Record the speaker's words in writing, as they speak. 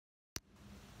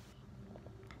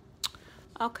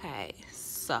Okay,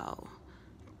 so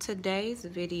today's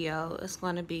video is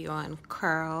going to be on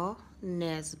Carl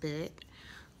Nesbit,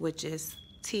 which is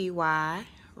T.Y.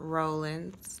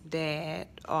 Rowland's dad,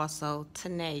 also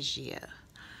Tanasia.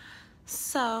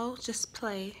 So just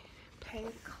pay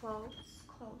close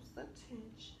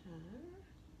attention.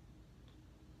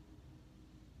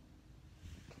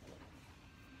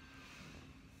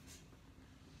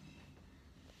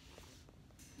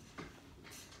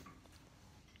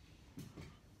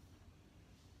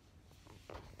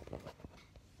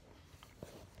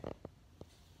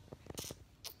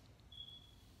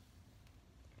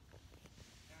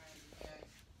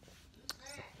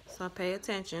 So pay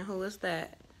attention. Who is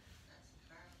that?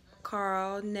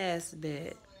 Carl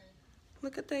Nesbit.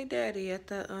 Look at their daddy at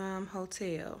the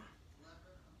hotel.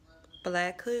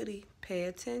 Black hoodie. Pay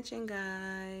attention,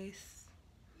 guys.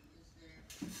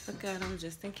 Look at him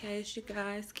just in case you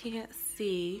guys can't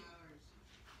see.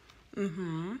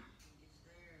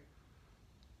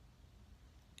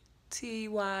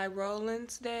 T.Y.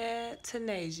 Rowland's dad,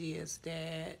 Tanasia's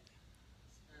dad.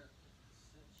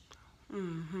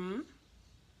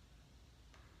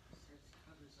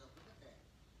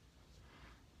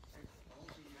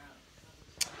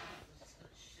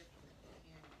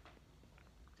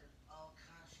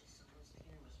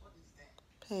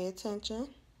 Pay attention.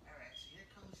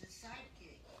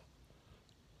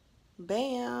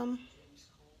 Bam.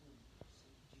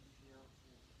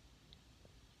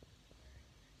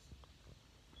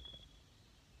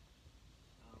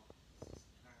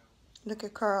 Look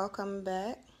at Carl coming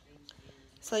back.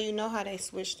 So you know how they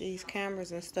switch these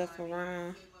cameras and stuff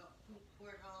around.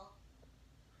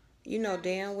 You know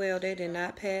damn well they did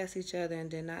not pass each other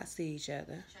and did not see each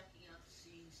other.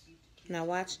 Now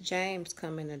watch James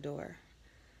come in the door.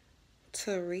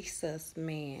 Teresa's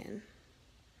man.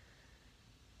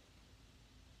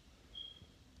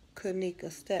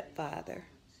 Kenneka's stepfather.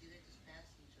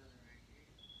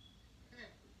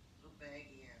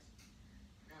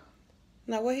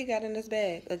 Now what he got in his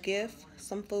bag? A gift?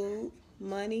 Some food?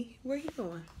 Money? Where he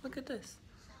going? Look at this.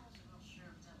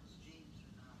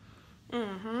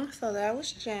 So that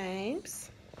was James.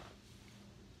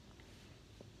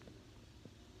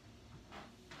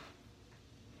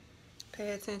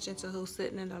 Pay attention to who's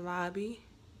sitting in the lobby.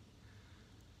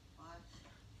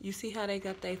 You see how they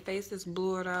got their faces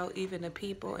blurred out, even the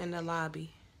people in the lobby.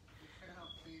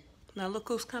 Now look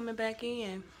who's coming back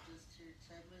in.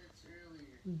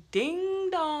 Ding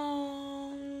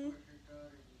dong.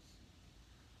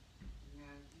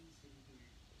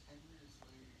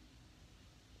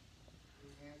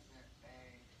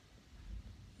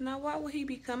 Now why would he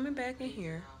be coming back in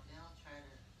here?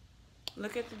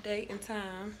 Look at the date and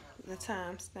time, the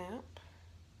time stamp.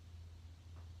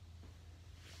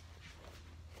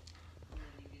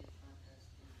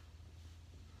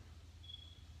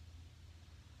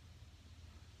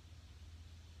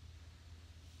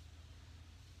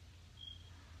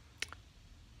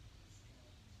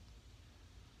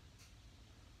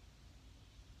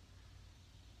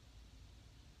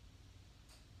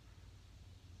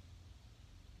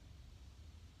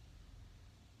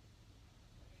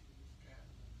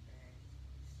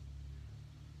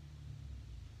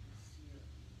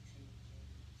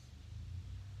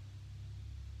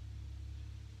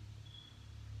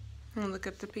 And look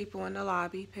at the people in the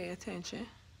lobby. Pay attention.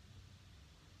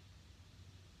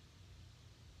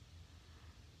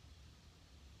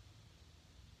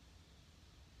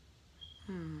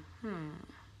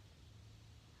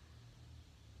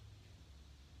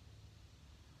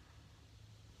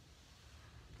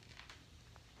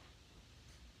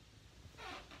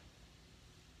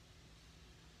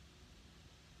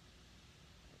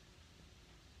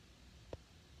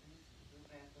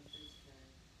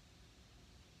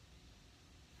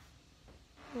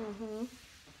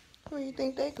 Where you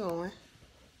think they going?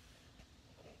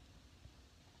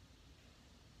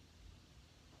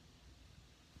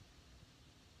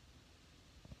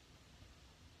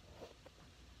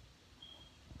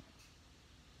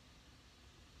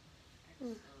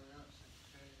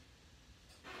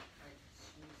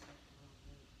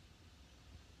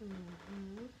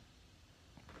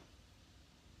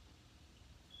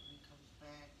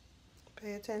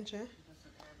 Pay attention.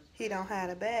 He don't have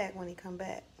a bag when he come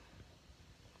back.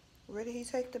 Where did he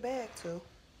take the bag to?